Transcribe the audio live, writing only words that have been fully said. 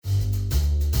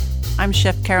I'm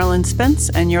Chef Carolynn Spence,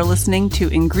 and you're listening to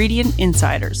Ingredient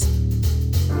Insiders.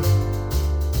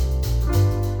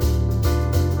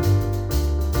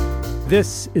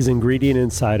 This is Ingredient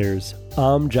Insiders.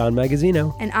 I'm John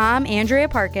Magazzino. And I'm Andrea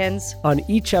Parkins. On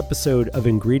each episode of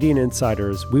Ingredient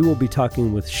Insiders, we will be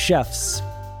talking with chefs,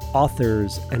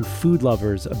 authors, and food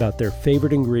lovers about their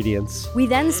favorite ingredients. We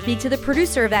then speak to the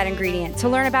producer of that ingredient to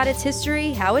learn about its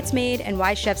history, how it's made, and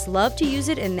why chefs love to use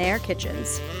it in their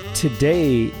kitchens.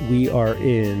 Today, we are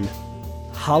in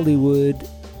Hollywood,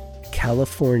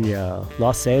 California,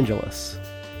 Los Angeles.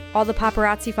 All the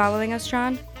paparazzi following us,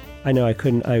 John? I know,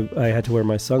 I had to wear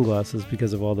my sunglasses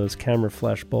because of all those camera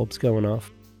flash bulbs going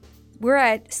off. We're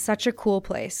at such a cool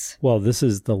place. Well, this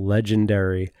is the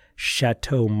legendary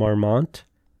Chateau Marmont.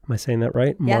 Am I saying that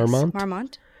right? Yes,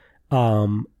 Marmont.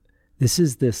 This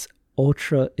is this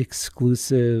ultra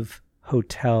exclusive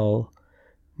hotel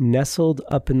nestled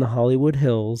up in the Hollywood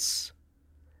Hills.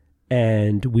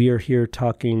 And we are here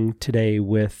talking today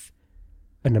with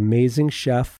an amazing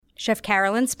chef. Chef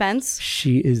Carolynn Spence.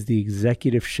 She is the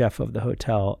executive chef of the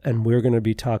hotel, and we're going to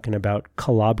be talking about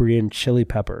Calabrian chili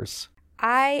peppers.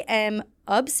 I am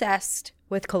obsessed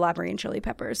with Calabrian chili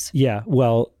peppers. Yeah,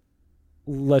 well,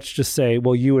 let's just say,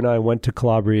 you and I went to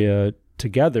Calabria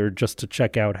together just to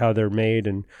check out how they're made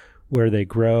and where they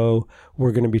grow.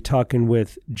 We're going to be talking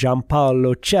with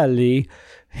Giampaolo Celli.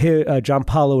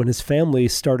 Giampaolo and his family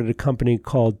started a company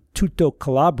called Tutto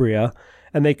Calabria,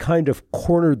 and they kind of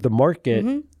cornered the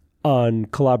market on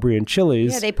Calabrian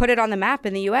chilies. Yeah, they put it on the map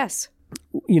in the U.S.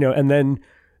 And then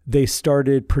they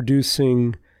started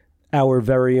producing our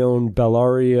very own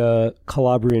Bellaria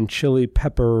Calabrian chili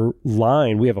pepper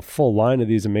line. We have a full line of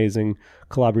these amazing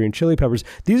Calabrian chili peppers.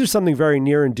 These are something very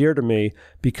near and dear to me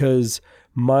because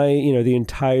my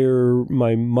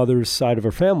mother's side of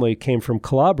her family came from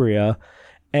Calabria.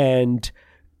 And,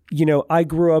 I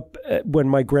grew up when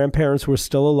my grandparents were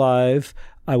still alive.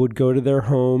 I would go to their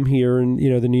home here in,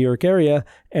 the New York area,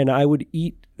 and I would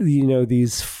eat,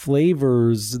 these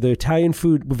flavors. The Italian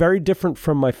food, very different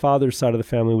from my father's side of the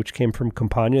family, which came from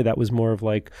Campania. That was more of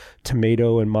like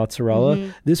tomato and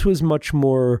mozzarella. This was much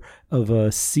more of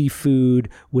a seafood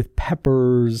with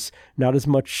peppers, not as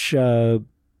much of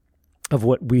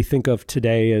what we think of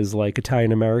today as like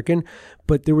Italian American.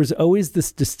 But there was always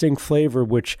this distinct flavor,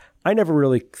 which I never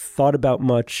really thought about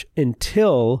much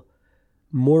until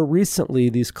more recently,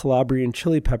 these Calabrian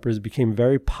chili peppers became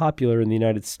very popular in the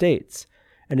United States.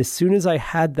 And as soon as I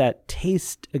had that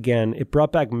taste again, it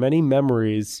brought back many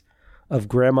memories of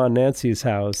Grandma Nancy's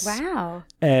house. Wow.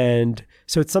 And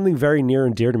so it's something very near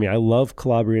and dear to me. I love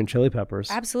Calabrian chili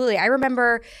peppers. Absolutely. I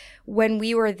remember when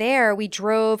we were there, we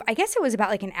drove, I guess it was about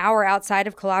like an hour outside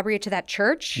of Calabria to that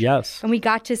church. Yes. And we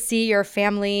got to see your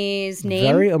family's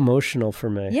name. Very emotional for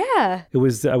me. Yeah. It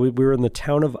was, we were in the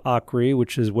town of Acre,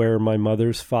 which is where my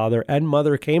mother's father and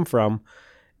mother came from.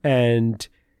 And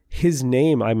his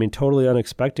name, totally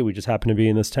unexpected. We just happened to be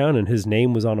in this town and his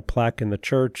name was on a plaque in the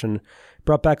church and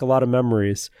brought back a lot of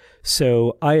memories.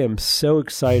 So I am so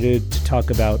excited to talk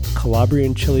about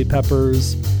Calabrian chili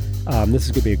peppers. This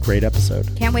is going to be a great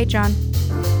episode. Can't wait, John.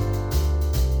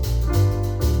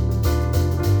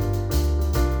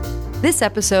 This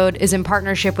episode is in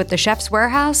partnership with The Chef's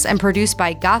Warehouse and produced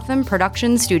by Gotham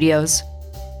Production Studios.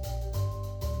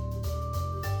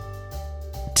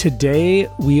 Today,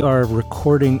 we are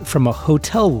recording from a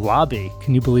hotel lobby.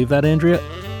 Can you believe that, Andrea?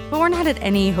 But we're not at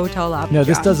any hotel lobby. No,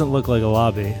 this John. doesn't look like a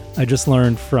lobby. I just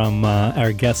learned from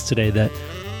our guest today that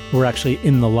we're actually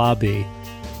in the lobby.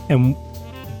 And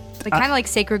like kind of like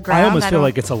sacred ground. I almost feel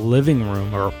like it's a living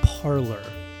room or a parlor.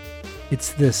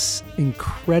 It's this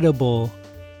incredible,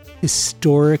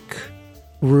 historic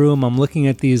room. I'm looking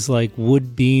at these like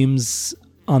wood beams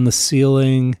on the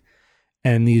ceiling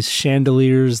and these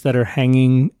chandeliers that are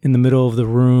hanging in the middle of the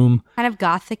room. Kind of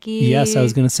gothic-y. Yes, I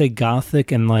was going to say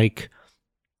gothic, and like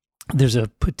there's a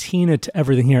patina to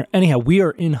everything here. Anyhow, we are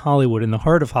in Hollywood, in the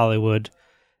heart of Hollywood,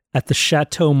 at the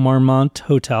Chateau Marmont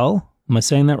Hotel. Am I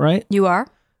saying that right? You are.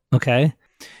 Okay.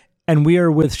 And we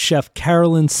are with Chef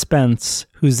Carolynn Spence,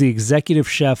 who's the executive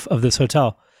chef of this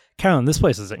hotel. Carolynn, this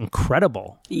place is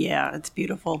incredible. Yeah, it's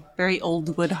beautiful. Very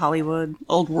old world Hollywood.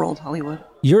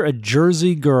 You're a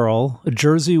Jersey girl,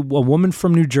 a woman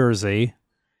from New Jersey.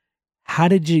 How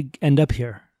did you end up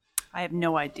here? I have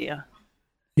no idea.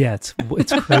 Yeah, it's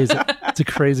crazy. It's a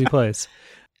crazy place.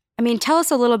 Tell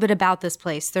us a little bit about this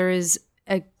place. There is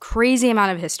a crazy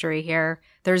amount of history here.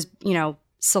 There's,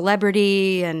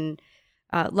 celebrity and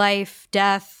life,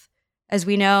 death, as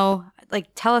we know. Like,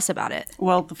 tell us about it.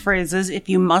 Well, the phrase is, if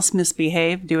you must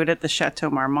misbehave, do it at the Chateau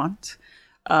Marmont.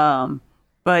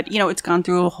 But, it's gone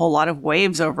through a whole lot of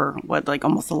waves over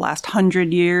almost the last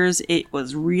 100 years. It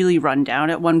was really run down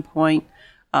at one point,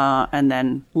 and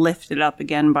then lifted up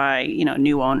again by,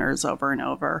 new owners over and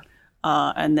over.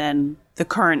 And then the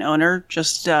current owner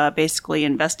just basically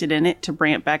invested in it to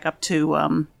bring it back up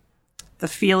to the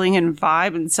feeling and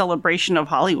vibe and celebration of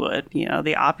Hollywood,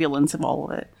 the opulence of all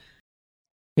of it.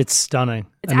 It's stunning.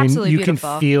 It's absolutely you beautiful.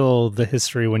 can feel the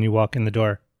history when you walk in the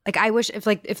door. Like, I wish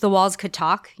if the walls could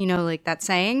talk, like that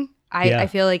saying, I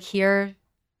feel like here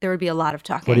there would be a lot of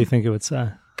talking. What do you think it would say?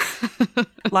 A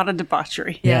lot of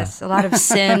debauchery. Yes, a lot of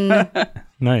sin.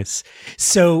 Nice.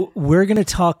 So we're going to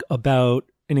talk about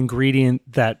an ingredient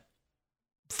that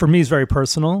for me is very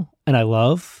personal and I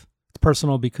love. It's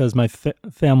personal because my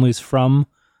family's from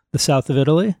the south of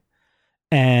Italy,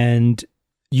 and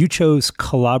you chose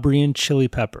Calabrian chili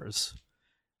peppers.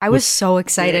 I was so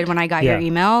excited when I got your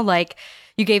email. Like,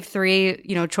 you gave 3,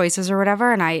 choices or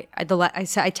whatever, and I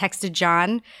texted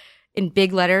John in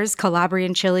big letters,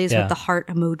 Calabrian chilies with the heart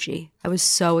emoji. I was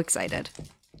so excited.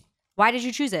 Why did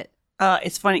you choose it?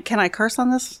 It's funny. Can I curse on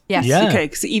this? Yes. Yeah. Okay,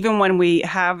 because even when we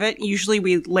have it, usually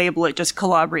we label it just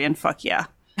Calabrian fuck yeah.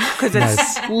 Because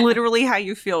it's literally how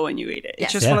you feel when you eat it.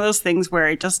 It's just one of those things where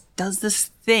it just does this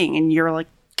thing and you're like,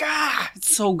 God,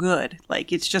 it's so good.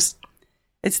 Like, it's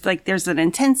like there's an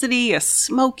intensity, a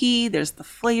smoky, there's the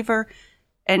flavor.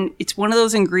 And it's one of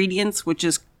those ingredients which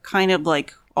is kind of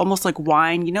like almost like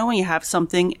wine. When you have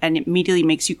something and it immediately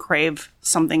makes you crave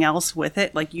something else with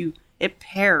it, it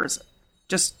pairs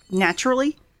just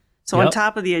naturally. So on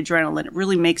top of the adrenaline, it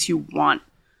really makes you want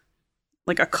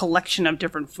like a collection of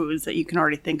different foods that you can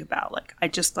already think about. Like, I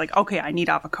just okay, I need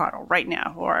avocado right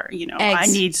now, or Eggs. I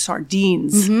need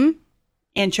sardines,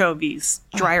 anchovies,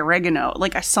 dry oregano.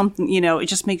 Like something, it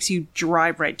just makes you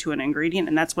drive right to an ingredient,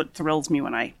 and that's what thrills me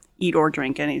when I eat or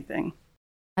drink anything.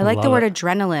 I like the word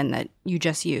adrenaline that you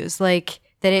just used, like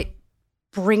that it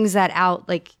brings that out,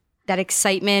 like that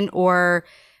excitement or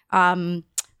I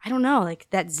don't know, like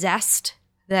that zest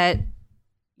that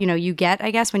you get, I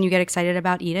guess, when you get excited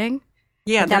about eating.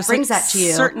 Yeah, that brings that to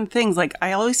you. Certain things, like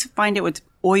I always find it with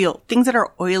oil, things that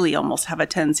are oily almost have a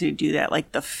tendency to do that.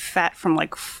 Like the fat from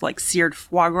like seared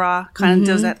foie gras kind of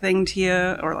does that thing to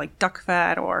you, or like duck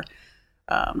fat, or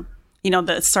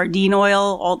the sardine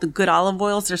oil, all the good olive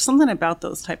oils. There's something about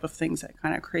those type of things that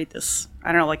kind of create this,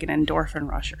 I don't know, like an endorphin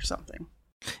rush or something.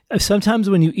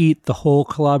 Sometimes when you eat the whole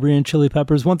Calabrian chili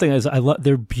peppers, one thing is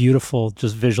they're beautiful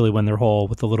just visually when they're whole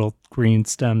with the little green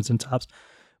stems and tops.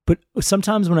 But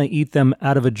sometimes when I eat them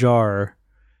out of a jar,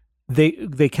 they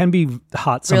can be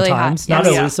hot sometimes. Really hot, yes. Not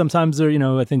always. Sometimes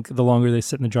they're, I think the longer they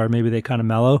sit in the jar, maybe they kind of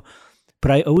mellow. But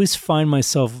I always find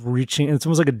myself reaching, it's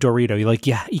almost like a Dorito. You're like,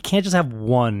 you can't just have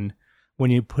one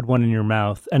when you put one in your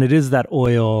mouth. And it is that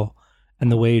oil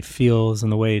and the way it feels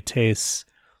and the way it tastes.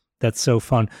 That's so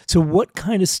fun. So what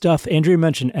kind of stuff? Andrea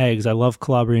mentioned eggs. I love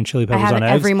Calabrian chili peppers on eggs. I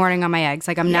have it every morning on my eggs.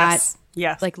 Like, I'm not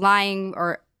like lying,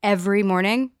 or every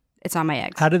morning it's on my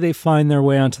eggs. How do they find their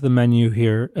way onto the menu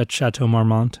here at Chateau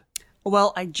Marmont?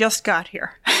 Well, I just got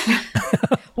here.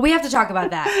 We have to talk about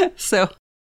that. So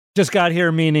just got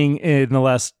here, meaning in the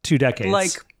last 2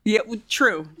 decades.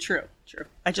 True.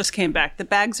 I just came back. The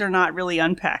bags are not really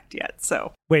unpacked yet,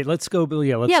 so. Wait, let's go, Bill.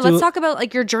 Let's talk about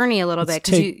like your journey a little bit.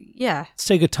 Let's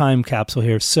take a time capsule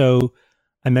here. So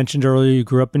I mentioned earlier you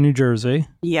grew up in New Jersey.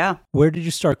 Yeah. Where did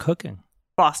you start cooking?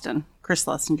 Boston. Chris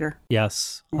Lessinger.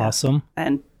 Yes. Yeah. Awesome.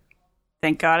 And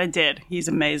thank God I did. He's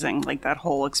amazing. Like, that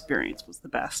whole experience was the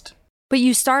best. But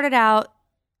you started out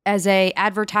as a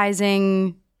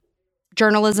advertising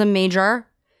journalism major,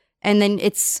 and then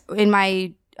it's in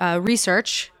my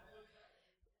research.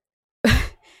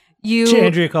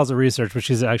 Andrea calls it research, but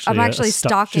she's actually I'm actually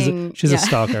stalking. She's a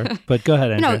stalker. But go ahead,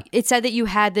 Andrea. It said that you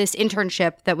had this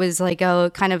internship that was like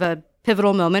a kind of a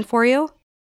pivotal moment for you.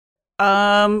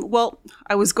 Well,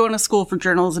 I was going to school for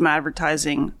journalism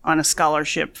advertising on a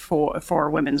scholarship for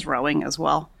women's rowing as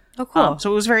well. Oh, cool.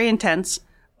 So it was very intense,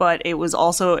 but it was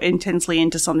also intensely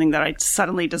into something that I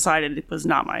suddenly decided it was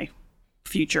not my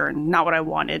future and not what I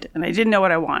wanted. And I didn't know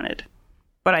what I wanted.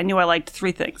 But I knew I liked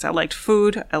 3 things. I liked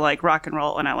food, I like rock and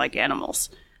roll, and I like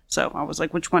animals. So I was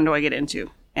like, which one do I get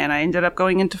into? And I ended up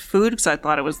going into food because I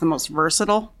thought it was the most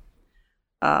versatile.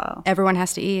 Everyone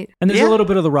has to eat. And there's a little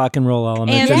bit of the rock and roll element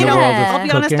And in the world of I'll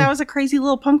be honest, cooking. I was a crazy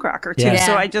little punk rocker too.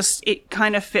 Yeah. So it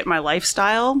kind of fit my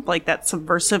lifestyle, like that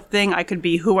subversive thing. I could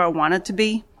be who I wanted to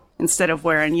be instead of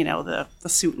wearing, the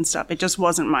suit and stuff. It just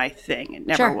wasn't my thing. It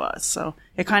never was. So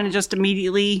it kind of just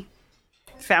immediately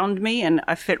found me, and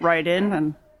I fit right in,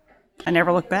 and I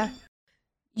never looked back.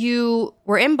 You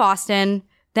were in Boston,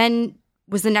 then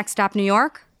was the next stop New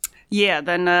York? Yeah,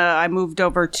 then I moved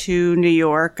over to New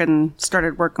York and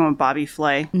started working with Bobby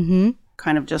Flay. Mm-hmm.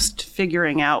 Kind of just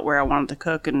figuring out where I wanted to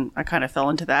cook, and I kind of fell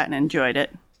into that and enjoyed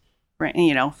it. Right,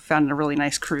 found a really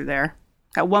nice crew there.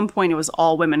 At one point, it was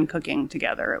all women cooking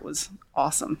together. It was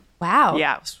awesome. Wow.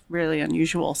 Yeah, it was really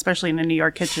unusual, especially in a New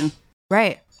York kitchen.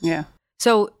 Right. Yeah.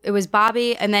 So it was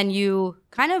Bobby, and then you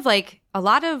kind of like a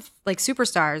lot of like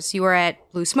superstars. You were at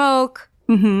Blue Smoke.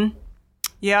 Mm-hmm.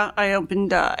 Yeah, I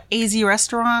opened AZ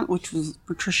Restaurant, which was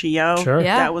Patricia Yo. Sure.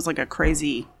 Yeah. That was like a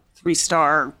crazy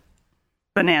 3-star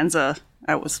bonanza.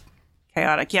 That was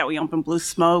chaotic. Yeah, we opened Blue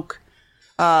Smoke,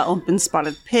 opened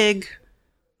Spotted Pig.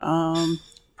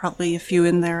 Probably a few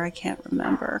in there. I can't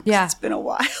remember. Yeah. It's been a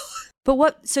while. But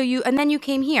and then you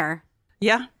came here.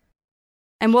 Yeah.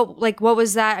 And what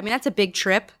was that? I mean, that's a big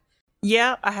trip.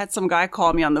 Yeah, I had some guy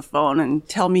call me on the phone and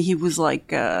tell me he was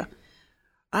like,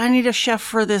 I need a chef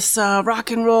for this rock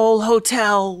and roll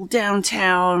hotel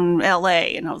downtown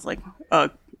LA. And I was like,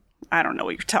 I don't know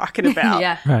what you're talking about.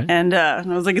 Yeah. Right. And I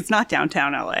was like, it's not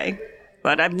downtown LA.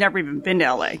 But I've never even been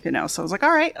to LA, So I was like,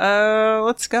 all right,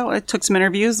 let's go. I took some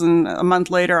interviews, and a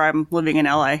month later, I'm living in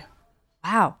LA.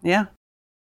 Wow. Yeah.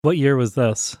 What year was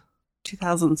this?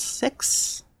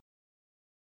 2006.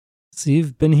 So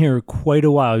you've been here quite a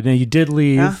while. Now, you did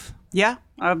leave. Yeah,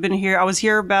 I've been here. I was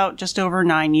here about just over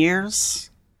 9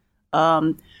 years.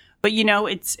 But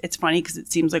it's funny because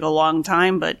it seems like a long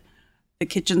time, but the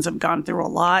kitchens have gone through a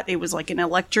lot. It was like an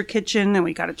electric kitchen, and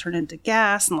we got to turn into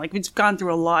gas, and like we've gone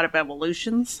through a lot of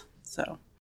evolutions. So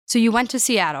you went to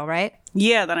Seattle, right?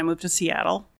 yeah, then I moved to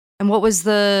Seattle. And what was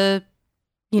you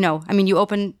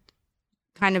opened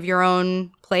kind of your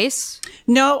own place?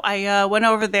 No, I went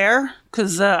over there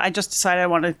because I just decided I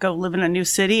wanted to go live in a new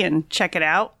city and check it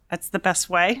out. That's the best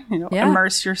way, Yeah.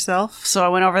 immerse yourself. So I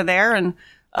went over there and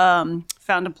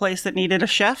found a place that needed a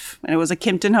chef, and it was a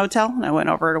Kimpton hotel, and I went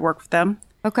over to work with them.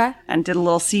 Okay. And did a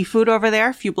little seafood over there,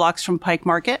 a few blocks from Pike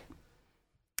Market,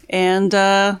 and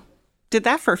did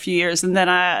that for a few years, and then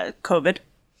COVID.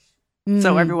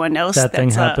 So everyone knows That thing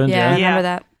happened. Yeah, I Yeah. remember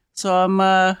that. So I'm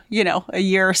a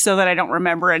year or so that I don't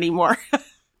remember anymore.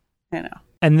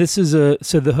 And this is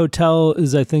so the hotel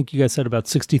is, I think you guys said, about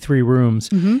 63 rooms.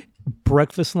 Mm-hmm.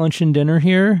 Breakfast, lunch, and dinner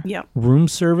here. Yep. Room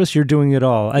service. You're doing it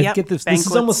all. I Yep. get this. Banquets.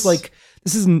 This is almost like,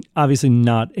 this is obviously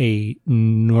not a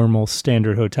normal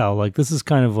standard hotel. Like, this is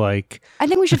kind of like. I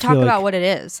think we should I talk feel about like- what it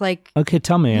is. Like, Okay,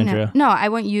 tell me, you know- Andrea. No, I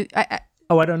want you.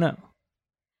 Oh, I don't know.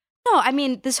 No, I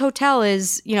mean, this hotel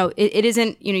is, it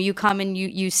isn't, you come and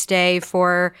you stay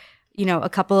for, a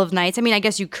couple of nights. I mean, I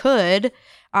guess you could,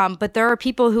 but there are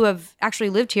people who have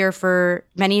actually lived here for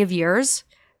many of years.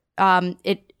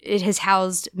 It has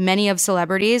housed many of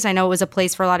celebrities. I know it was a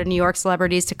place for a lot of New York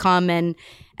celebrities to come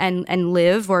and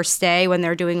live or stay when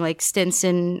they're doing like stints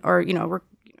or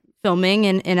filming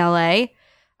in LA.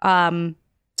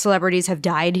 Celebrities have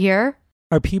died here.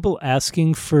 Are people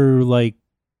asking for like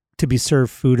to be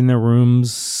served food in their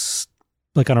rooms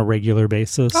like on a regular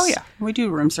basis? Oh yeah, we do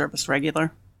room service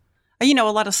regular. A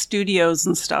lot of studios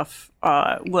and stuff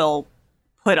will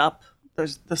put up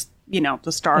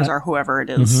the stars are whoever it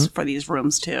is for these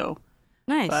rooms too.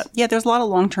 Nice. But yeah, there's a lot of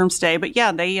long-term stay. But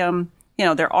yeah, they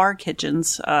there are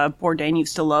kitchens. Bourdain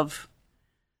used to love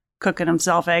cooking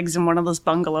himself eggs in one of those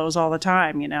bungalows all the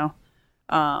time. And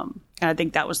I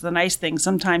think that was the nice thing.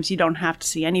 Sometimes you don't have to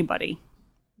see anybody.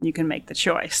 You can make the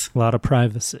choice. A lot of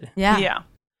privacy. Yeah. Yeah.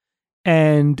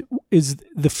 And is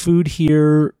the food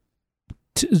here,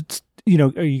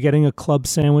 are you getting a club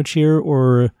sandwich here,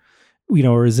 or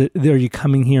is it, are you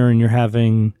coming here and you're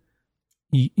having,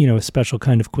 a special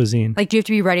kind of cuisine? Like, do you have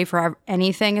to be ready for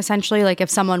anything, essentially? Like, if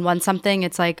someone wants something,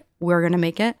 it's like, we're going to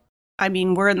make it? I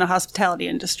mean, we're in the hospitality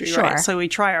industry, Sure. right? So we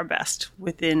try our best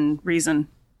within reason.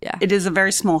 Yeah. It is a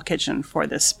very small kitchen for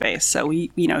this space. So you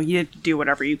have to do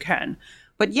whatever you can.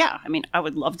 But yeah, I mean, I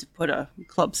would love to put a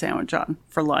club sandwich on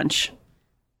for lunch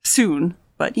soon.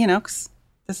 But, 'cause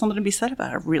there's something to be said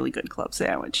about a really good club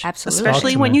sandwich. Absolutely.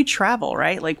 Especially Talk to when me. you travel,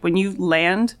 right? Like when you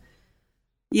land,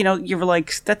 you're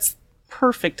like, that's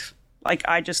perfect. Like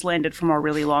I just landed from a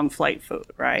really long flight food,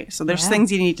 right? So there's Yeah.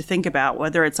 things you need to think about,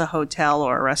 whether it's a hotel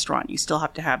or a restaurant. You still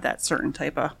have to have that certain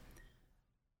type of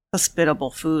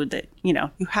hospitable food that,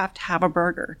 you have to have a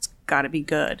burger. It's got to be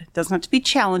good. It doesn't have to be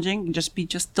challenging. It can just be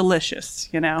delicious,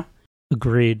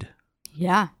 Agreed.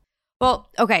 Yeah. Well,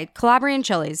 okay. Calabrian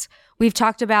chilies. We've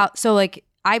talked about, so like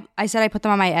I said I put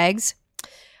them on my eggs.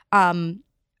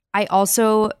 I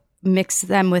also mix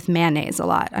them with mayonnaise a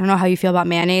lot. I don't know how you feel about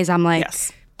mayonnaise. I'm like,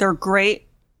 Yes. They're great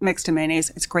mixed in mayonnaise.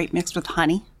 It's great mixed with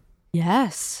honey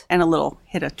yes. and a little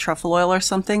hit of truffle oil or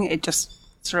something. It just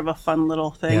sort of a fun little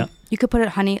thing. Yeah. You could put it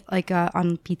honey like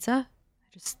on pizza.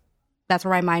 That's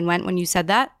where my mind went when you said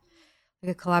that.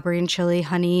 Like a Calabrian chili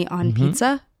honey on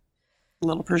pizza. A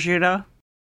little prosciutto.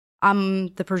 I'm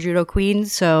the prosciutto queen,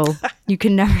 so you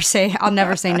can I'll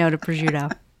never say no to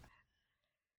prosciutto.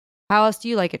 How else do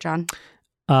you like it, John?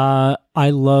 I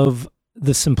love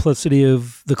the simplicity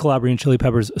of the Calabrian chili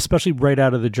peppers, especially right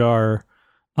out of the jar,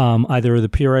 either the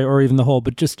puree or even the whole,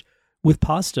 but just with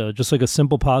pasta, just like a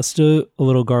simple pasta, a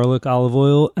little garlic, olive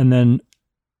oil, and then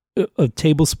a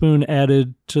tablespoon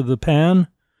added to the pan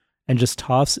and just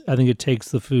toss. I think it takes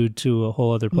the food to a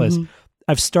whole other place.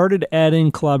 I've started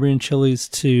adding Calabrian chilies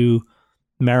to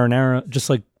marinara, just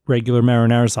like regular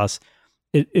marinara sauce.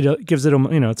 It gives it,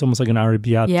 it's almost like an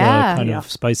arrabbiata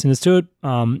of spiciness to it.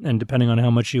 And depending on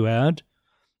how much you add,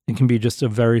 it can be just a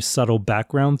very subtle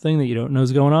background thing that you don't know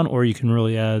is going on, or you can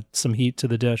really add some heat to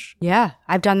the dish. Yeah,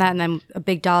 I've done that, and then a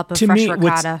big dollop of fresh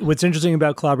ricotta. What's interesting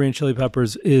about Calabrian chili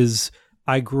peppers is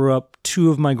I grew up, 2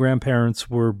 of my grandparents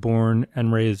were born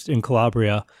and raised in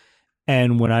Calabria.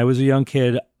 And when I was a young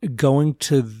kid, going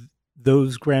to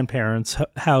those grandparents'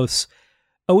 house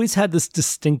always had this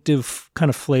distinctive kind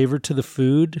of flavor to the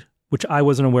food, which I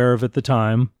wasn't aware of at the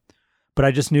time. But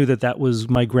I just knew that was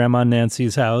my grandma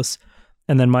Nancy's house.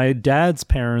 And then my dad's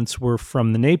parents were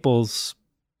from the Naples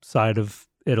side of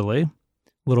Italy, a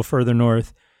little further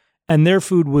north. And their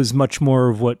food was much more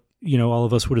of what, all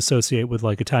of us would associate with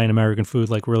like Italian-American food,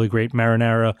 like really great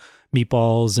marinara,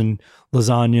 meatballs and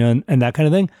lasagna and that kind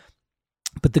of thing.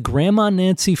 But the Grandma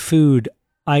Nancy food,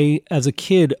 I, as a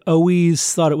kid,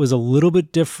 always thought it was a little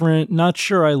bit different. Not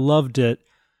sure I loved it.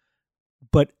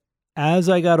 But as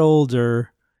I got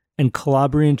older and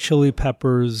Calabrian chili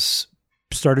peppers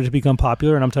started to become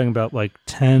popular, and I'm talking about like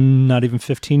 10, not even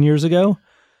 15 years ago,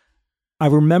 I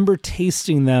remember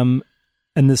tasting them,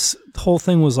 and this whole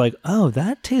thing was like, oh,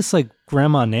 that tastes like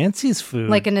Grandma Nancy's food.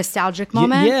 Like a nostalgic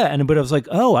moment? Yeah, but I was like,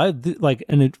 oh,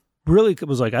 and it really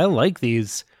was like, I like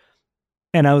these.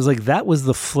 And I was like, that was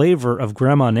the flavor of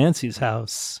Grandma Nancy's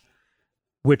house,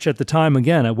 which at the time,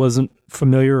 again, I wasn't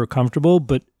familiar or comfortable,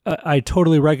 but I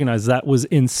totally recognized that was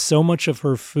in so much of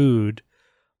her food.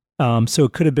 So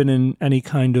it could have been in any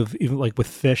kind of, even like with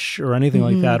fish or anything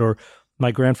like that. Or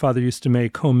my grandfather used to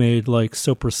make homemade like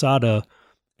sopressata,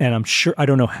 and I'm sure, I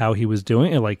don't know how he was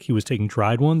doing it. Like he was taking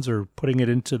dried ones or putting it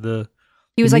into the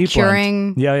He was like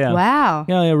curing. Yeah, yeah. Wow.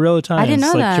 Yeah, real Italian. I didn't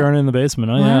know like that. curing in the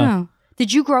basement. Oh, wow. yeah.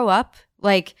 Did you grow up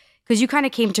like, because you kind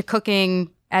of came to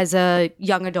cooking as a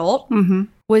young adult.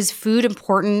 Was food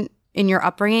important in your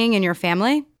upbringing and your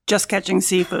family? Just catching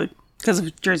seafood because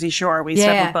of Jersey Shore. We used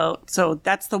to have a boat. So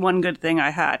that's the one good thing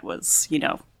I had was,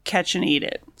 catch and eat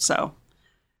it. So,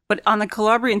 but on the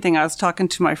Calabrian thing, I was talking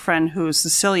to my friend who's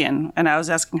Sicilian, and I was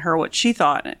asking her what she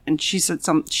thought, and she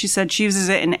said she uses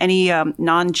it in any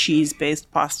non-cheese based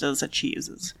pastas that she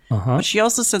uses. But she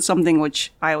also said something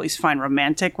which I always find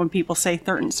romantic when people say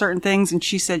certain things, and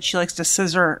she said she likes to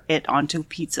scissor it onto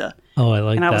pizza. Oh, I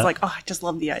like that. And I was like, oh, I just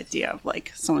love the idea of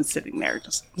like someone sitting there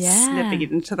just snipping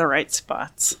it into the right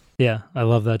spots. Yeah, I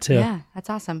love that too. Yeah, that's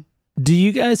awesome. Do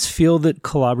you guys feel that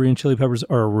Calabrian chili peppers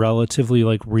are a relatively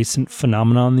like recent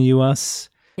phenomenon in the U.S.?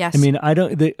 Yes. I mean,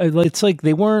 it's like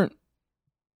they weren't,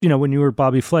 when you were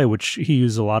Bobby Flay, which he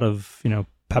used a lot of,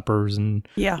 peppers and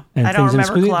I things don't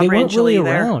remember they Calabrian weren't really chili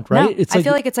there. around, right? No, I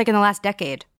feel like it's like in the last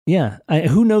decade. Yeah.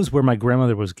 Who knows where my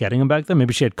grandmother was getting them back then?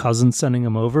 Maybe she had cousins sending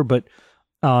them over, but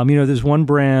there's one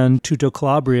brand, Tutto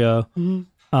Calabria.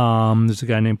 There's a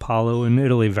guy named Paolo in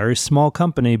Italy, very small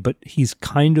company, but he's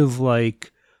kind of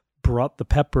like brought the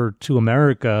pepper to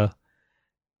America.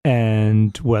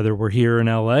 And whether we're here in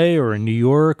LA or in New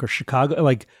York or Chicago,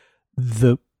 like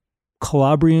the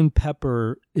Calabrian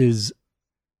pepper is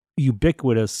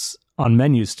ubiquitous on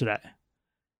menus today.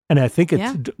 And I think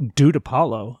it's due to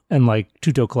Paolo and like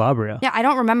Tutto Calabria. Yeah, I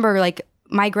don't remember like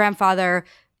my grandfather,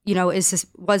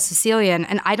 was Sicilian,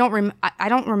 and I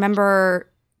don't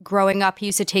remember growing up. He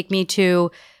used to take me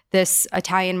to this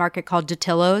Italian market called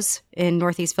Tutto's in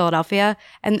Northeast Philadelphia,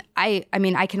 and I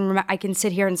can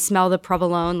sit here and smell the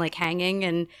provolone like hanging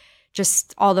and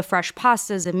just all the fresh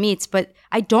pastas and meats, but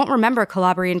I don't remember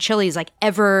Calabrian chilies like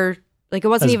ever, like it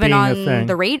wasn't as even on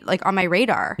the like on my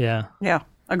radar. Yeah,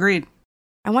 agreed.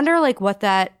 I wonder like what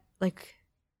that like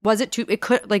was it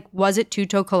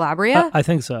Tutto Calabria? I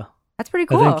think so. That's pretty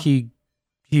cool. I think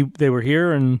they were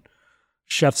here and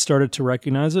chefs started to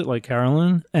recognize it, like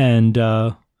Carolynn, and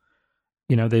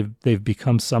they've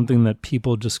become something that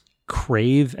people just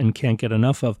crave and can't get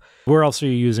enough of. Where else are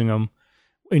you using them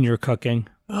in your cooking?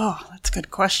 Oh, that's a good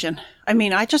question. I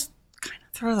mean, I just kind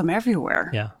of throw them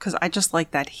everywhere. Yeah, because I just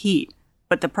like that heat.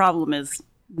 But the problem is,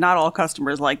 not all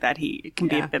customers like that heat. It can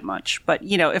be a bit much. But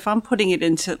if I'm putting it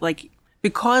into like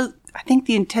because I think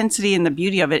the intensity and the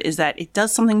beauty of it is that it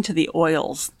does something to the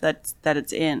oils that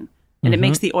it's in, and it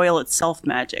makes the oil itself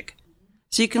magic.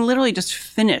 So you can literally just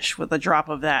finish with a drop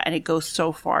of that, and it goes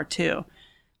so far too.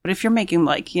 But if you're making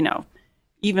like,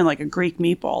 even like a Greek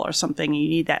meatball or something, you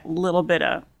need that little bit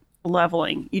of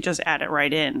leveling. You just add it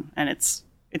right in, and it's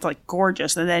like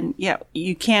gorgeous. And then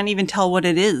you can't even tell what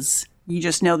it is. You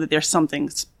just know that there's something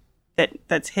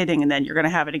that's hitting, and then you're going to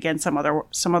have it again some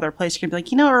other place. You're going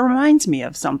to be like, it reminds me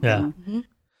of something. Yeah. Mm-hmm.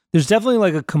 There's definitely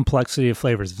like a complexity of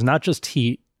flavors. It's not just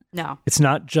heat. No. It's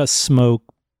not just smoke,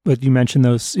 but you mentioned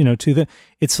those, too.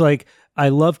 It's like, I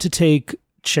love to take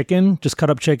chicken, just cut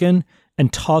up chicken,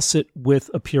 and toss it with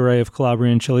a puree of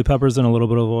Calabrian chili peppers and a little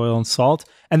bit of oil and salt,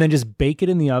 and then just bake it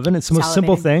in the oven. It's the most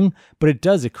simple thing, but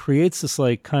it creates this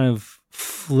like kind of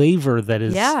flavor that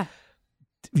is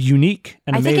unique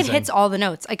and amazing. I think it hits all the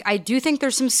notes. Like, I do think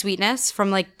there's some sweetness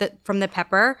from the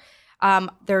pepper.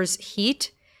 There's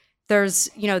heat. There's,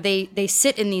 they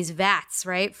sit in these vats,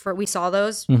 right? We saw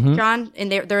those, John,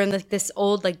 and they're in this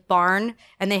old like barn,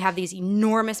 and they have these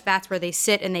enormous vats where they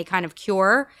sit and they kind of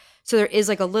cure. So there is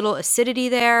like a little acidity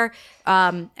there,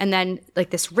 and then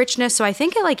like this richness. So I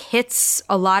think it like hits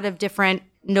a lot of different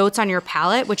notes on your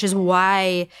palate, which is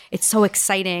why it's so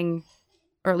exciting,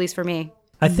 or at least for me.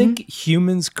 I think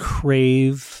humans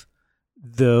crave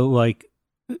the like,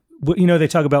 they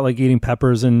talk about like eating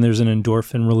peppers and there's an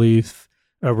endorphin release.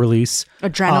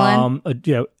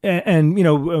 Adrenaline. And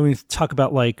when we talk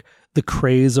about like the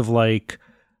craze of like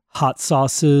hot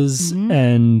sauces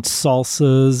and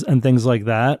salsas and things like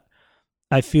that,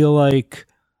 I feel like,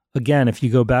 again, if you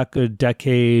go back a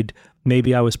decade,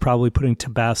 maybe I was probably putting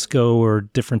Tabasco or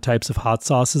different types of hot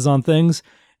sauces on things.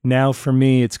 Now for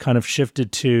me, it's kind of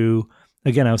shifted to,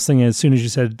 again, I was thinking as soon as you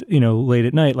said, late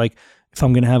at night, like if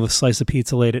I'm going to have a slice of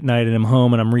pizza late at night and I'm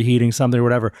home and I'm reheating something or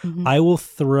whatever, I will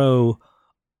throw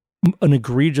an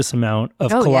egregious amount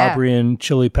of Calabrian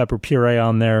chili pepper puree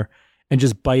on there and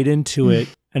just bite into it.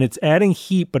 And it's adding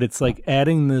heat, but it's like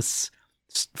adding this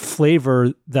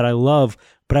flavor that I love.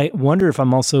 But I wonder if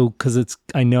I'm also, because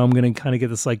I know I'm going to kind of get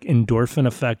this like endorphin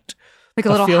effect, like a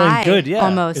little feeling high, good. Yeah,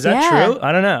 almost. Is that true?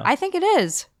 I don't know. I think it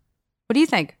is. What do you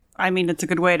think? I mean, it's a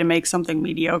good way to make something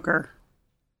mediocre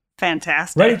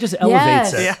fantastic. Right, it just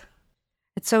elevates it. Yeah,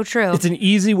 it's so true. It's an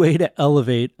easy way to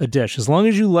elevate a dish, as long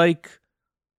as you like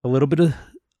a little bit of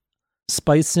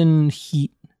spice and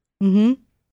heat.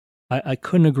 I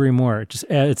couldn't agree more.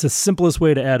 It's the simplest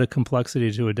way to add a complexity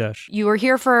to a dish. You were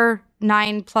here for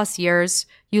 9+ years.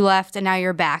 You left, and now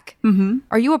you're back.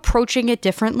 Are you approaching it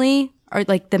differently? Or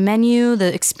like the menu,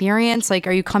 the experience? Like,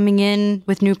 are you coming in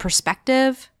with new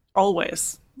perspective?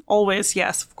 Always,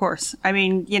 yes, of course. I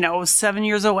mean, it was 7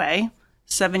 years away,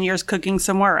 7 years cooking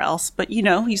somewhere else. But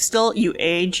you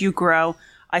age, you grow.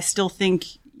 I still think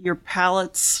your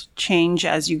palates change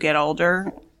as you get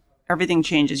older. Everything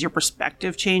changes. Your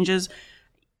perspective changes.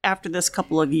 After this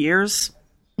couple of years,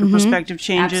 your perspective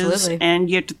changes. Absolutely. And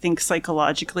you have to think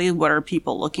psychologically, what are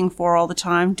people looking for all the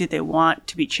time? Do they want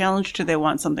to be challenged? Do they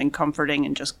want something comforting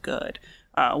and just good?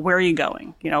 Where are you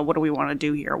going? What do we want to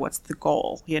do here? What's the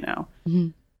goal?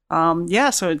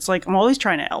 So it's like I'm always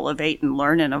trying to elevate and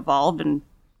learn and evolve and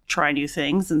try new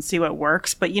things and see what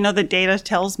works. But, the data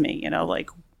tells me, like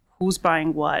who's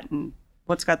buying what and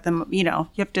what's got them, you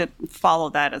have to follow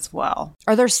that as well.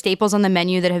 Are there staples on the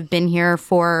menu that have been here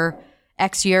for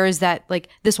X years that like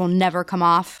this will never come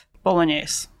off?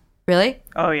 Bolognese. Really?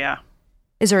 Oh, yeah.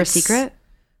 Is there a secret?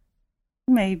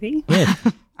 Maybe. Yeah.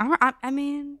 I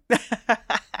mean...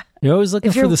 You're always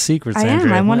looking for the secrets,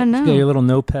 Andrea. I want to know. You got your little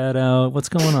notepad out. What's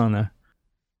going on there?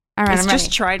 All right, it's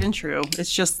just tried and true.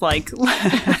 It's just like...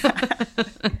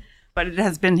 But it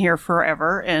has been here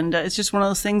forever, and it's just one of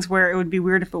those things where it would be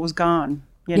weird if it was gone,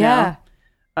 know?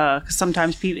 Because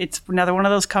sometimes it's another one of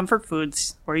those comfort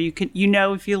foods where you can,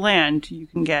 if you land, you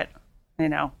can get,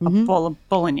 a bowl of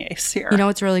bolognese here. You know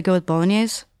what's really good with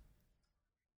bolognese?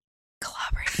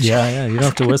 Calabrian chili. Yeah, you don't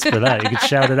have to whisper that. You can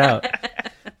shout it out.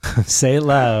 Say it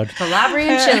loud.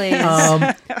 Calabrian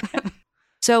chilies.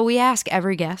 So we ask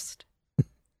every guest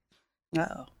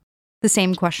the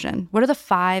same question. What are the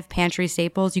 5 pantry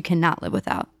staples you cannot live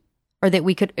without? Or that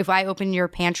we could, if I open your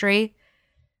pantry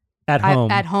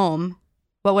at home,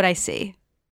 what would I see?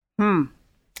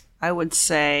 I would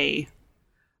say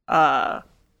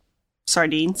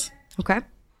sardines. Okay.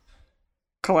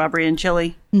 Calabrian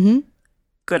chili.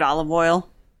 Good olive oil.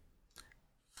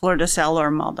 Fleur de sel or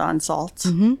Maldon salts.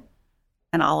 And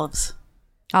olives.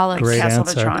 Olives. Great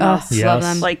answer. Love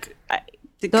them. Like...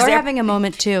 They're having a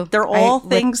moment too. They're all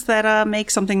things that make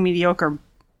something mediocre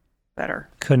better.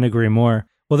 Couldn't agree more.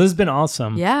 Well, this has been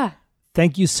awesome. Yeah.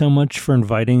 thank you so much for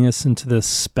inviting us into this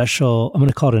special, I'm going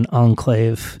to call it an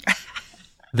enclave.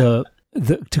 To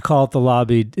call it the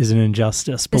lobby is an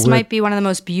injustice. But this might be one of the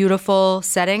most beautiful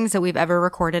settings that we've ever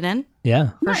recorded in.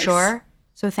 Yeah. For sure.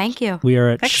 So thank you. We are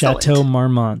at Chateau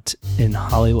Marmont in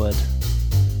Hollywood.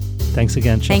 Thanks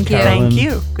again, Chef Thank you. Carolyn. Thank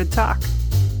you. Good talk.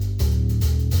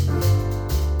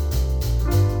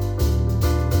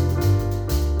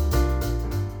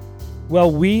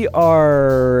 Well, we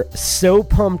are so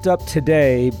pumped up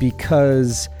today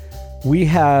because we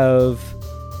have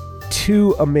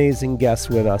two amazing guests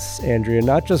with us, Andrea.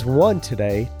 Not just one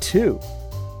today, two.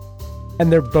 And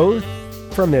they're both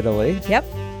from Italy. Yep.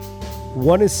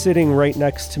 One is sitting right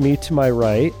next to me to my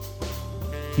right,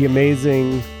 the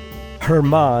amazing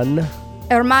Herman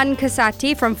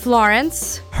Casati from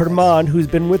Florence. Herman, who's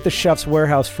been with the Chef's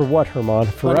Warehouse for what, Herman?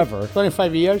 Forever.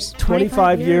 25 years.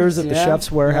 25 years at the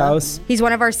Chef's Warehouse. Yeah. He's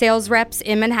one of our sales reps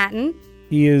in Manhattan.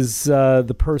 He is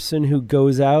the person who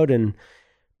goes out and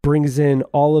brings in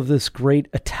all of this great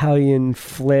Italian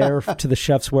flair to the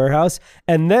Chef's Warehouse.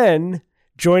 And then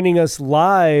joining us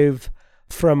live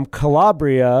from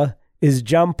Calabria is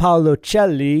Giampaolo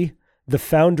Celli, the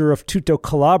founder of Tutto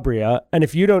Calabria. And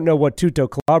if you don't know what Tutto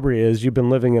Calabria is, you've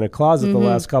been living in a closet the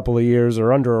last couple of years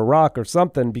or under a rock or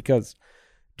something, because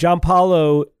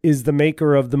Giampaolo is the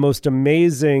maker of the most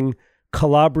amazing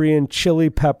Calabrian chili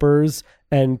peppers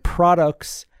and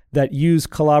products that use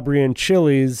Calabrian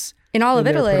chilies in all of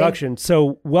Italy. Production.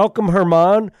 So welcome,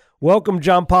 Herman. Welcome,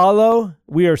 Giampaolo.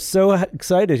 We are so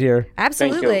excited here.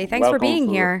 Absolutely. Thanks for being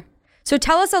here. So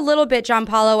tell us a little bit,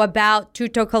 Giampaolo, about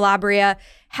Tutto Calabria.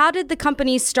 How did the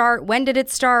company start? When did it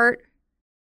start?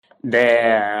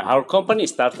 Our company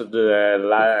started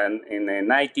in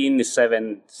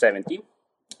 1970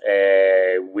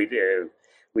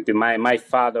 with my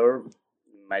father,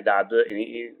 my dad.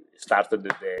 Started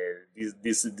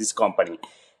this company.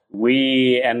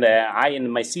 We and I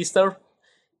and my sister,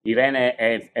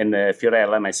 Irene and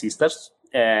Fiorella, my sisters,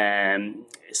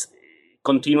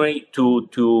 continuing to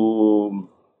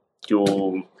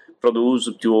produce,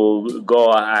 to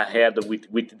go ahead with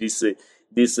this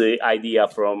idea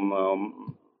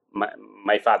from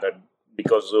my father,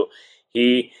 because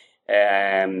he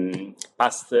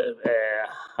passed,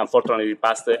 unfortunately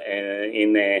passed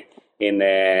in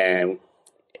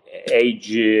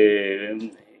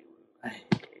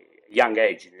young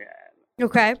age.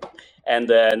 Okay. And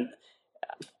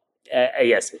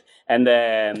yes, and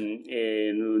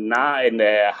now and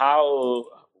how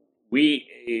we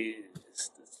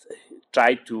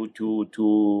try to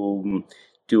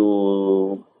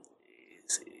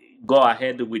go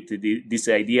ahead with this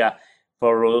idea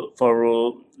for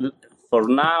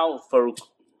now, per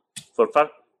far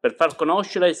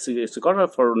conoscere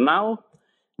for now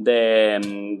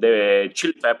the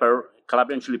chili pepper,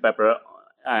 Calabrian chili pepper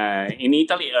in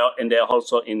Italy and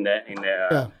also in the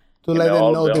to let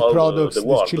them know the products,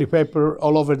 the chili pepper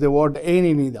all over the world and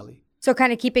in Italy. So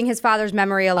kind of keeping his father's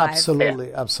memory alive.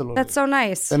 Absolutely, absolutely. That's so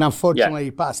nice. And unfortunately,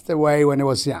 he passed away when he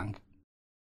was young.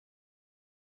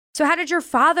 So how did your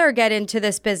father get into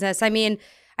this business? I mean,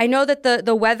 I know that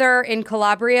the weather in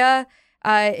Calabria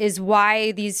is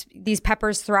why these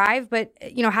peppers thrive, but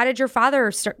how did your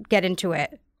father get into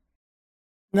it?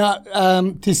 No,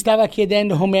 ti stava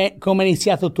chiedendo come è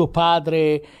iniziato tuo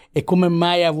padre e come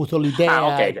mai ha avuto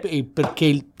l'idea, perché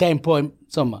il tempo,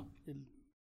 insomma.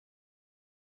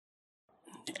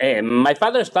 My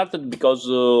father started because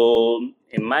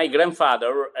my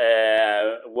grandfather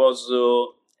was a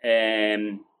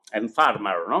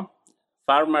farmer,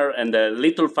 farmer and a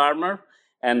little farmer,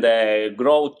 and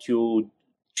grow to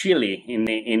chili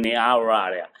in our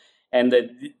area, and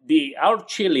our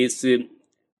chili is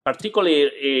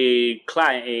particularly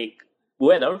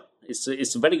weather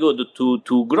is very good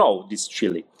to grow this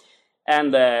chili,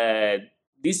 and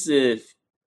this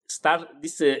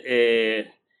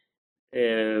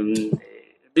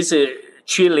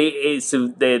chili is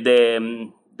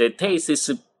the taste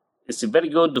is very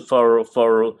good for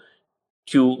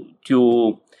to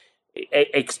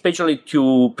especially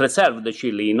to preserve the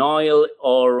chili in oil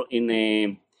or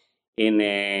in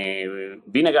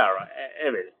vinegar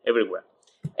everywhere,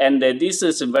 and this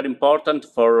is very important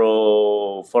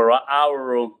for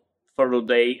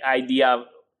the idea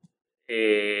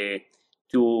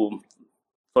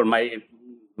for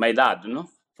my dad,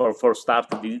 for start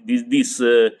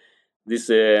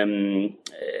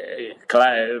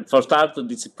for start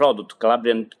this product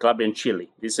Calabrian chili.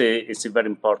 This is very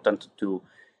important too,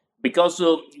 because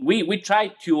we try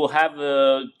to have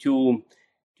to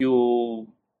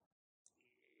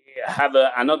have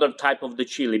another type of the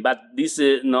chili, but this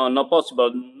is not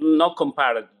possible, not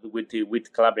compared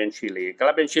with Calabrian chili.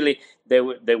 Calabrian chili,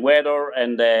 the weather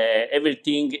and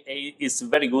everything is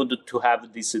very good to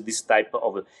have this type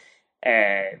of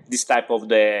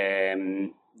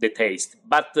the taste.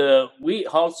 But we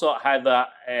also have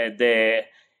the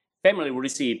family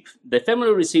recipe. The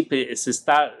family recipe is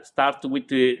start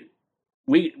with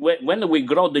when we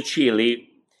grow the chili,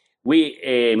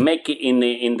 we make it in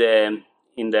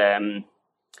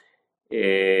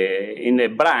the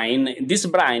brine. This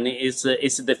brine is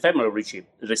the family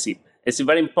recipe. It's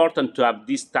very important to have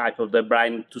this type of the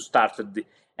brine to start for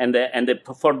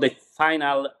the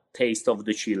final taste of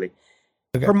the chili.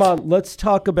 Okay. Herman, let's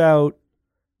talk about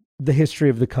the history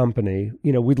of the company.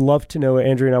 We'd love to know,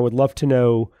 Andrea and I would love to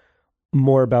know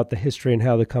more about the history and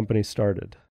how the company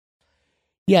started.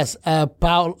 Yes,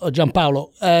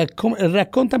 Giampaolo,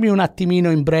 raccontami un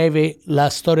attimino in breve la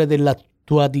storia della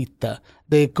tua ditta,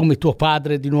 come tuo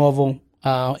padre di nuovo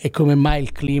e come mai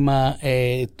il clima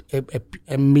è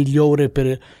migliore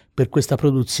per questa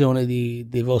produzione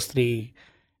dei vostri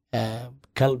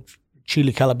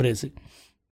chili calabresi.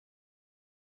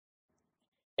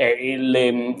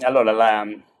 Allora,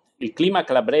 il clima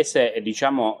calabrese,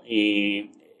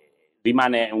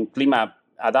 rimane un clima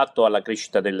adatto alla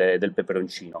crescita del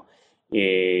peperoncino,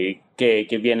 che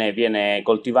viene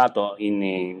coltivato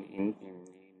in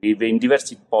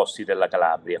diversi posti della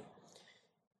Calabria.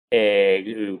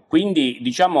 Quindi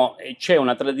c'è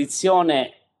una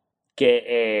tradizione che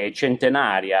è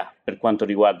centenaria per quanto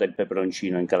riguarda il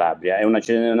peperoncino in Calabria. È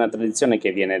una tradizione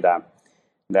che viene da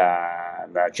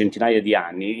centinaia di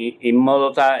anni, in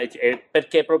modo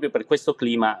perché proprio per questo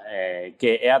clima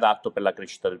che è adatto per la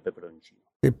crescita del peperoncino.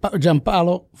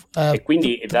 Giampaolo, e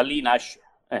quindi da lì nasce.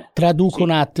 Traduco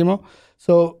un attimo.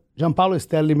 So Giampaolo is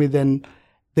telling me then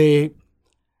the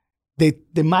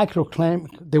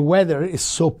microclimate, the weather is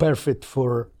so perfect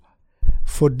for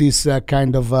this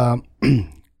kind of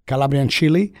Calabrian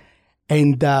chili,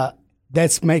 and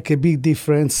that's make a big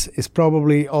difference. It's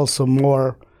probably also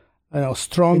more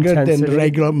stronger than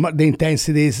regular. The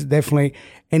intensity is definitely.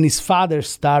 And his father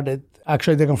started.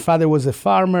 Actually, the grandfather was a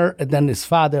farmer, and then his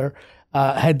father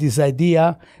had this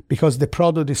idea because the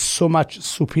product is so much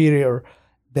superior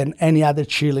than any other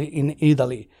chili in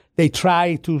Italy. They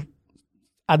try to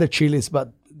other chilies,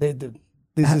 but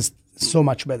this is so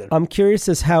much better. I'm curious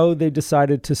as how they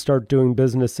decided to start doing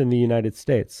business in the United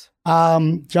States.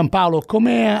 Giampaolo,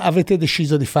 come avete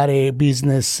deciso di fare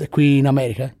business qui in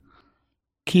America?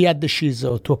 Chi ha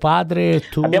deciso? Tuo padre?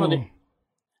 Tu?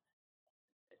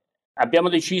 Abbiamo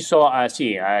deciso,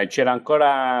 c'era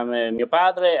ancora mio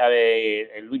padre,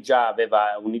 e lui già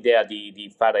aveva un'idea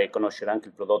di fare conoscere anche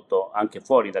il prodotto anche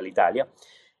fuori dall'Italia,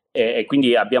 e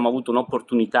quindi abbiamo avuto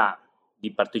un'opportunità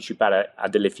di partecipare a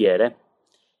delle fiere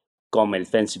come il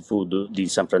Fancy Food di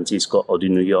San Francisco o di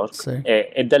New York, sì.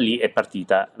 E da lì è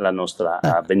partita la nostra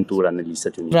avventura negli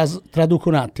Stati Uniti. Traduco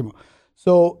un attimo.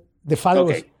 So the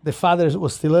father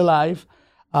was still alive.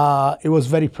 He was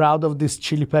very proud of this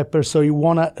chili pepper, so he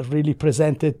wanna really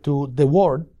present it to the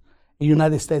world. The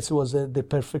United States was the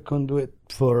perfect conduit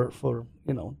for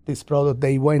this product.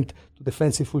 They went to the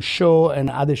Fancy Food Show and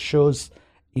other shows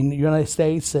in the United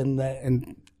States, and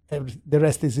the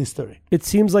rest is history. It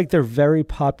seems like they're very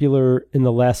popular in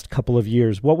the last couple of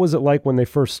years. What was it like when they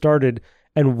first started,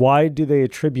 and why do they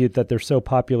attribute that they're so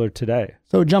popular today?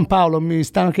 So Giampaolo, mi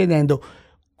stanno chiedendo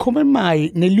come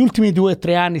mai negli ultimi 2 o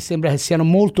 3 anni sembra che siano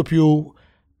molto più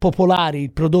popolari,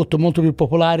 il prodotto molto più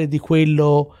popolare di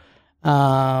quello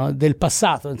del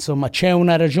passato. Insomma, c'è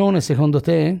una ragione secondo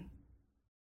te?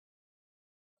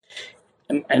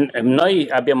 Noi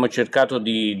abbiamo cercato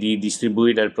di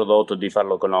distribuire il prodotto, di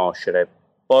farlo conoscere.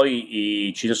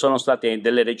 Poi ci sono state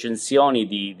delle recensioni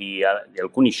di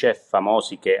alcuni chef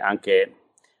famosi che anche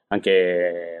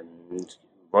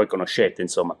voi conoscete,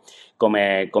 insomma,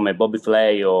 come Bobby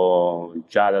Flay o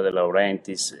Giada De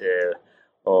Laurentiis,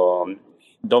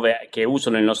 che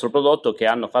usano il nostro prodotto, che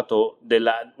hanno fatto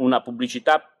una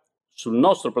pubblicità sul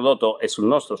nostro prodotto e sul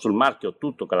marchio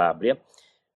Tutto Calabria,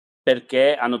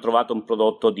 perché hanno trovato un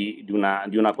prodotto di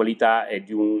una qualità e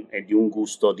di un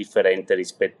gusto differente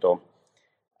rispetto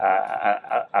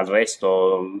al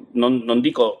resto, non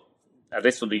dico al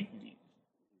resto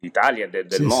d'Italia, del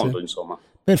mondo, sì. Insomma.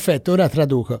 Perfetto, ora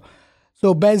traduco.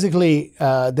 So basically,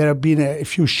 there have been a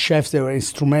few chefs that were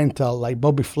instrumental, like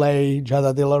Bobby Flay,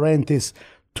 Giada De Laurentiis,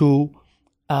 to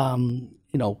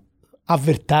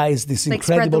advertise this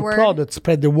incredible product,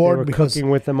 spread the word, because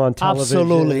cooking with them on television.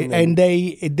 Absolutely, and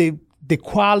they the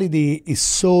quality is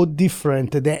so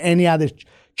different than any other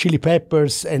chili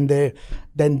peppers, and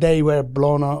then they were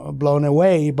blown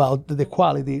away about the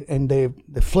quality and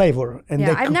the flavor. And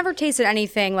I've never tasted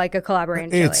anything like a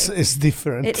Calabrian chili. It's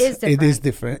different. It is different. It is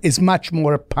different. It's much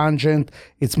more pungent.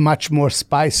 It's much more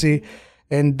spicy.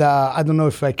 And I don't know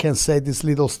if I can say this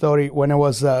little story. When I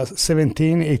was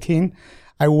 17, 18,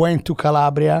 I went to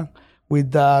Calabria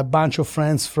with a bunch of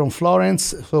friends from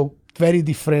Florence, so very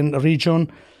different region.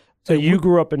 So you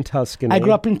grew up in Tuscany. I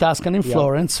grew up in Tuscany, in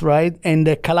Florence, right? And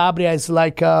Calabria is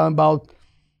like about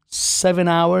 7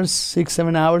 hours,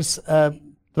 7 hours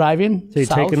driving. So you're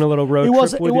south. taking a little road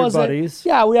trip with your buddies?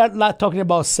 Yeah, we are like talking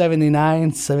about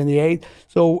 79, 78.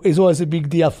 So it was a big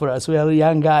deal for us. We are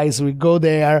young guys. We go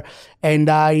there, and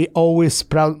I always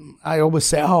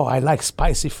say, oh, I like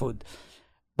spicy food.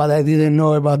 But I didn't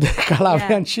know about the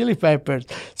Calabrian chili peppers.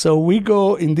 So we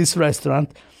go in this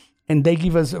restaurant, and they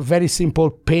give us a very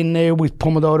simple penne with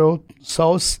pomodoro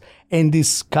sauce and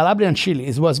this Calabrian chili.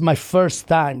 It was my first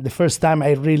time, the first time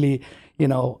I really,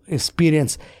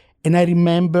 experienced. And I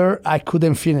remember I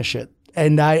couldn't finish it.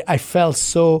 And I felt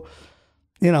so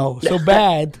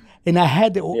bad. And I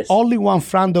had only one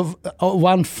friend of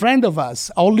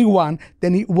us, only one.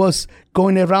 Then he was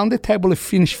going around the table and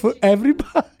finished for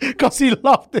everybody because he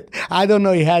loved it. I don't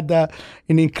know. He had an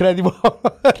incredible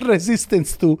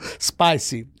resistance to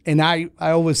spicy. And I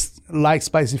always like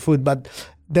spicy food, but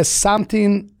there's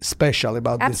something special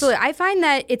about this. Absolutely. I find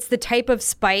that it's the type of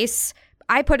spice.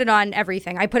 I put it on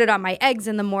everything. I put it on my eggs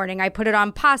in the morning. I put it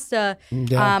on pasta.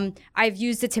 Yeah. I've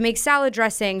used it to make salad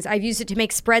dressings. I've used it to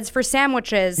make spreads for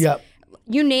sandwiches. Yeah.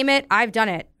 You name it, I've done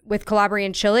it with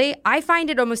Calabrian chili. I find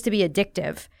it almost to be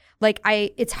addictive.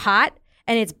 It's hot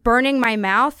and it's burning my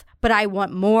mouth, but I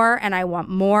want more and I want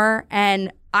more,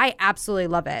 and I absolutely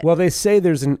love it. Well, they say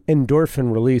there's an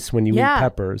endorphin release when you eat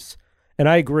peppers. And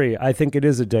I agree. I think it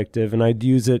is addictive, and I'd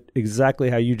use it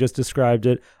exactly how you just described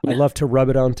it. I love to rub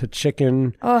it onto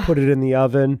chicken, put it in the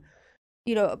oven.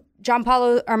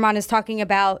 Gianpaolo Armand is talking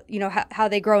about, how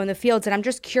they grow in the fields, and I'm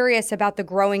just curious about the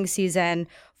growing season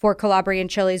for Calabrian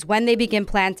chilies, when they begin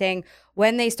planting,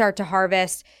 when they start to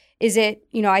harvest. Is it,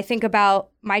 I think about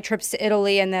my trips to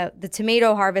Italy, and the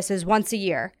tomato harvest is once a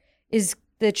year. Is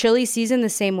the chili season the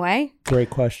same way? Great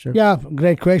question. Yeah,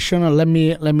 great question. Let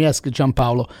me ask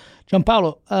Gianpaolo.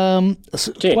 Gianpaolo,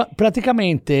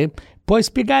 praticamente puoi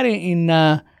spiegare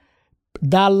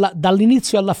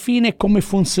dall'inizio alla fine come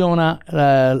funziona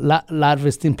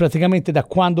l'harvesting, praticamente da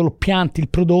quando lo pianti il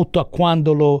prodotto a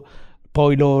quando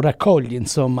poi lo raccogli,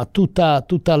 insomma, tutto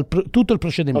il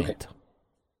procedimento.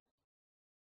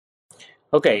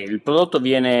 Ok, il prodotto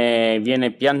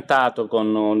viene piantato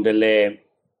con delle...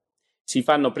 Si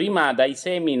fanno prima dai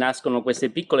semi, nascono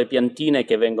queste piccole piantine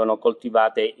che vengono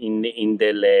coltivate in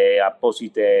delle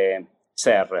apposite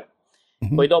serre.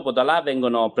 Mm-hmm. Poi dopo da là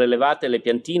vengono prelevate le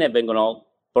piantine e vengono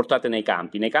portate nei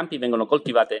campi. Nei campi vengono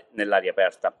coltivate nell'aria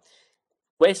aperta.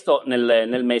 Questo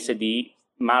nel mese di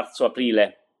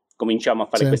marzo-aprile cominciamo a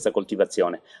fare questa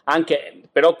coltivazione.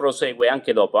 Però prosegue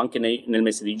anche dopo, anche nel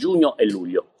mese di giugno e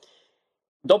luglio.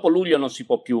 Dopo luglio non si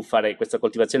può più fare questa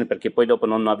coltivazione perché poi dopo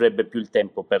non avrebbe più il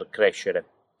tempo per crescere.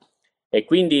 E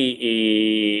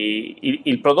quindi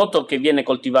il prodotto che viene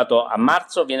coltivato a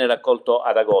marzo viene raccolto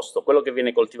ad agosto, quello che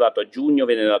viene coltivato a giugno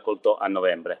viene raccolto a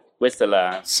novembre. Questa è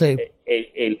la... Sì.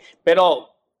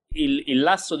 Però il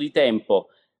lasso di tempo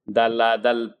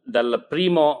dal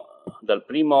primo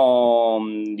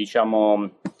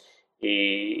diciamo...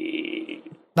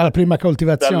 dalla prima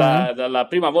coltivazione? Dalla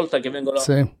prima volta che vengono...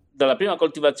 Sì. Dalla prima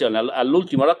coltivazione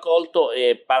all'ultimo raccolto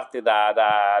e parte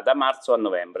da marzo a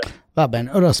novembre. Va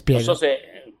bene, ora spiego. Non so se...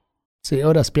 Sì,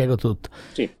 ora spiego tutto.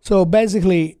 Sì. So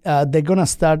basically, they're gonna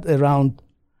start around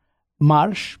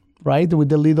March, right, with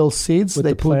the little seeds. With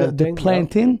they put the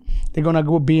planting. Yeah. They're gonna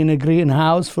be in a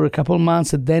greenhouse for a couple of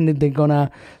months, and then they're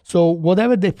gonna. So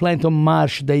whatever they plant on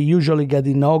March, they usually get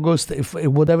in August. If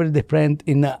whatever they plant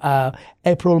in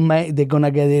April, May, they're gonna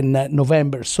get in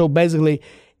November. So basically,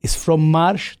 it's from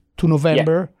March to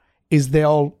November is they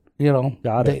all, they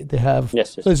have.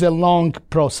 Yes. So it's a long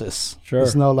process. Sure.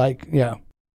 It's not like,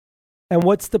 And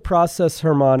what's the process,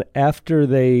 Herman, after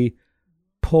they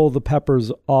pull the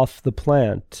peppers off the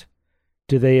plant?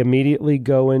 Do they immediately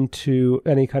go into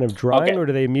any kind of drying or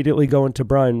do they immediately go into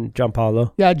brine,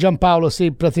 Gianpaolo? Yeah, Gianpaolo,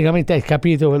 sì, praticamente hai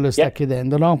capito quello che sta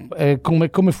chiedendo, no?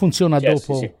 Come funziona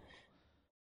dopo? Sì.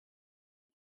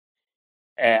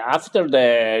 After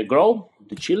the grow,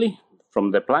 the chili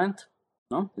from the plant,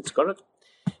 no, it's correct.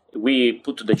 We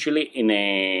put the chili in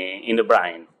the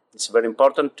brine. It's very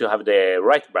important to have the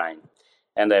right brine.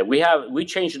 And we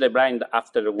changed the brine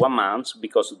after 1 month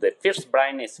because the first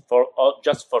brine is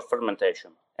just for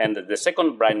fermentation, and the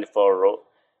second brine for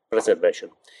preservation.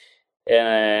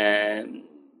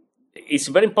 It's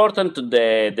very important.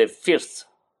 The first,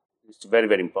 it's very,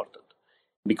 very important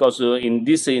because in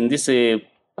this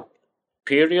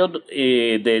period,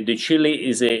 the chili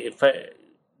is the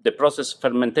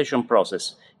fermentation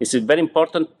process. It's very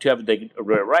important to have the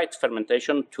right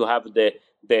fermentation to have the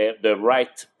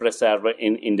right preserve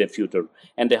in the future,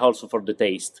 and also for the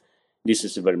taste. This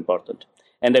is very important.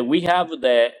 And we have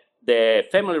the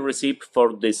family recipe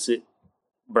for this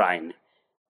brine.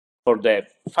 For the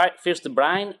first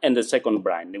brine and the second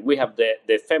brine, we have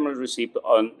the family recipe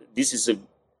on. This is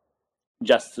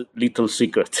just little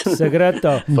secret.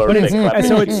 Segreto.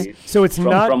 So it's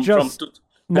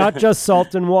not just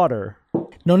salt and water.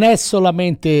 Non è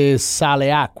solamente sale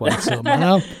e acqua, insomma,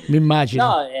 no? Mi immagino.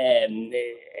 No,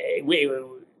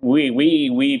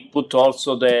 we put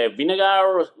also the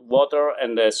vinegar, water,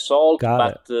 and the salt.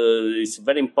 It's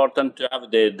very important to have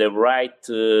the right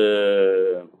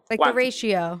like quantity. The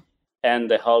ratio,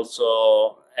 and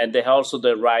also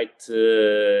the right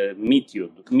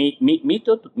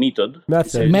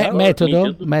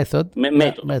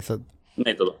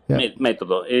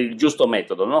metodo, il giusto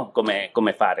metodo, no?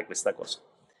 Come fare questa cosa.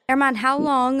 Erman, how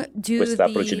long do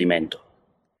procedimento?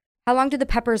 How long do the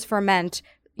peppers ferment?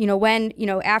 When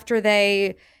after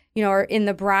they are in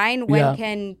the brine, when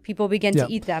can people begin to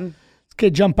eat them? Che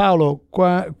Giampaolo,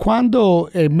 quando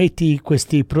metti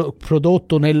questi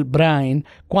prodotto nel brine,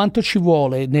 quanto ci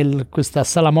vuole questa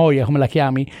salamoia, come la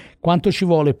chiami? Quanto ci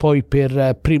vuole poi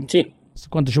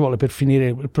quanto ci vuole per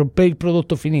finire per il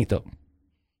prodotto finito?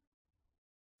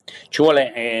 Ci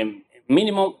vuole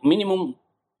minimum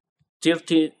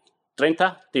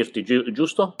 30,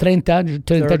 giusto? 30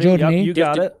 giorni? Yep, you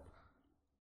got it.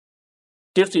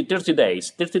 30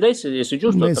 days. 30 days è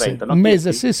giusto? 30, no? Un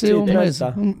mese, sì, un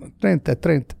mese. 30.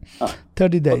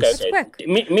 30 days. Okay.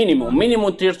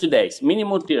 Minimum 30 days.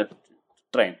 Minimum 30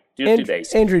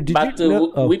 days. Andrew, did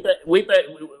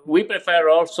we prefer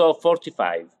also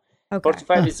 45. Okay.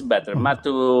 45 is better, but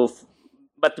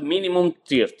minimum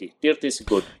 30. 30 is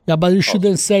good. Yeah, but you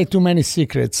shouldn't say too many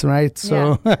secrets, right?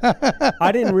 So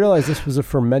I didn't realize this was a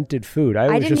fermented food.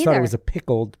 I just thought it was a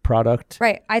pickled product.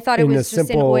 Right. I thought it was just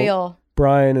in oil.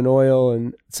 Brine and oil,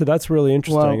 and so that's really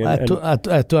interesting. Well, I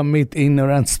have to admit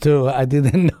ignorance too. I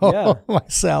didn't know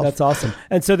myself. That's awesome.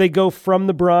 And so they go from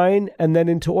the brine and then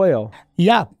into oil.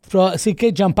 Yeah.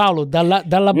 Sicché Giampaolo,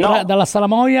 dalla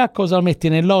salamoia cosa metti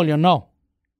nell'olio? No.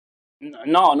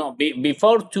 No.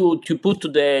 Before to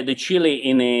put the chili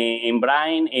in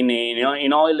brine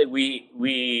in oil,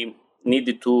 we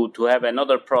needed to have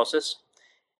another process.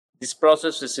 This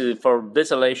process is for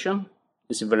distillation.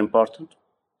 This is very important.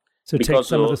 So take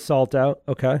some of the salt out.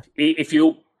 Okay. If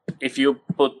you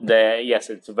put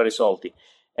it's very salty,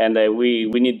 and we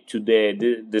need to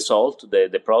the salt,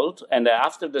 the product, and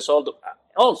after the salt,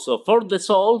 also for the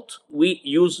salt we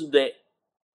use the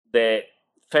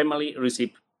family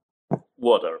recipe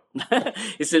water.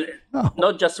 It's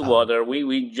not just water.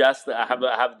 We just have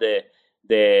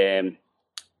the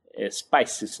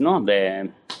spices, no?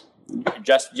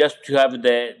 Just to have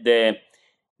the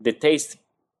taste.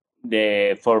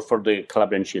 For the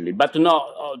Calabrian chili, but no,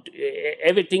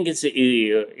 everything is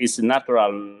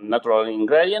natural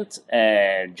ingredient.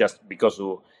 Just because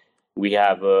we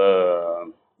have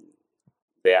the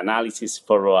analysis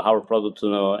for our product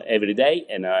every day,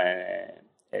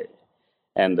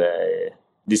 and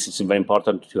this is very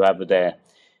important to have the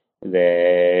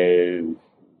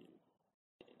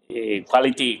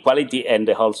quality and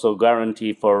also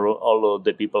guarantee for all of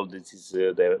the people. This is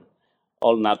the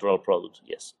all natural product.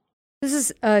 Yes. This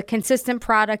is a consistent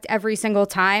product every single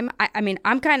time. I mean,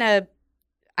 I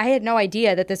had no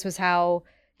idea that this was how,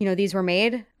 these were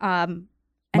made. And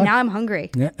now I'm hungry.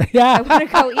 Yeah. I want to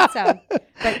go eat some.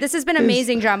 But this has been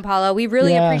amazing, Giampaolo. We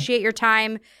really appreciate your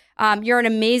time. You're an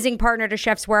amazing partner to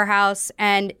Chef's Warehouse.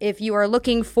 And if you are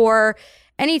looking for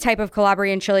any type of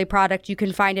Calabrian chili product, you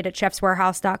can find it at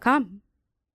chefswarehouse.com.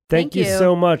 Thank you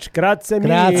so much. Grazie mille.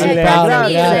 Grazie Paolo.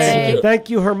 Grazie. Thank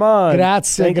you, Herman.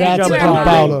 Grazie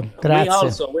Paolo.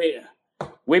 Grazie.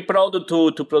 We proud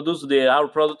to produce our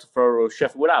product for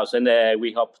Chef Warehouse, and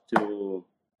we hope to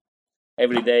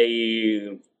every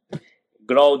day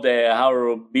grow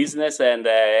our business, and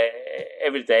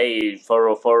every day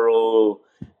for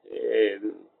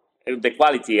the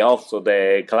quality also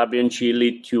the Calabrian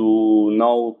chili to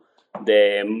know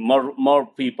the more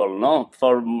people, no,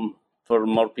 for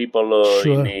more people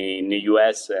in the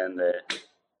US, and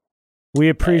we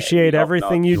appreciate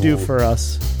everything you do for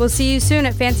us. We'll see you soon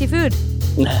at Fancy Food.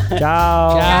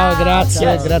 Ciao. Ciao,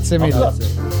 grazie, grazie mille.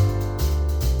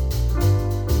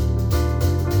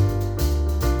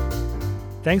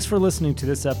 Thanks for listening to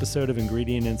this episode of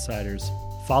Ingredient Insiders.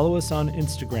 Follow us on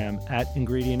Instagram at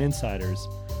Ingredient Insiders.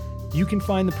 You can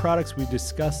find the products we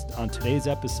discussed on today's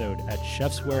episode at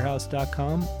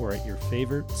chefswarehouse.com or at your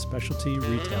favorite specialty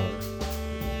retailer.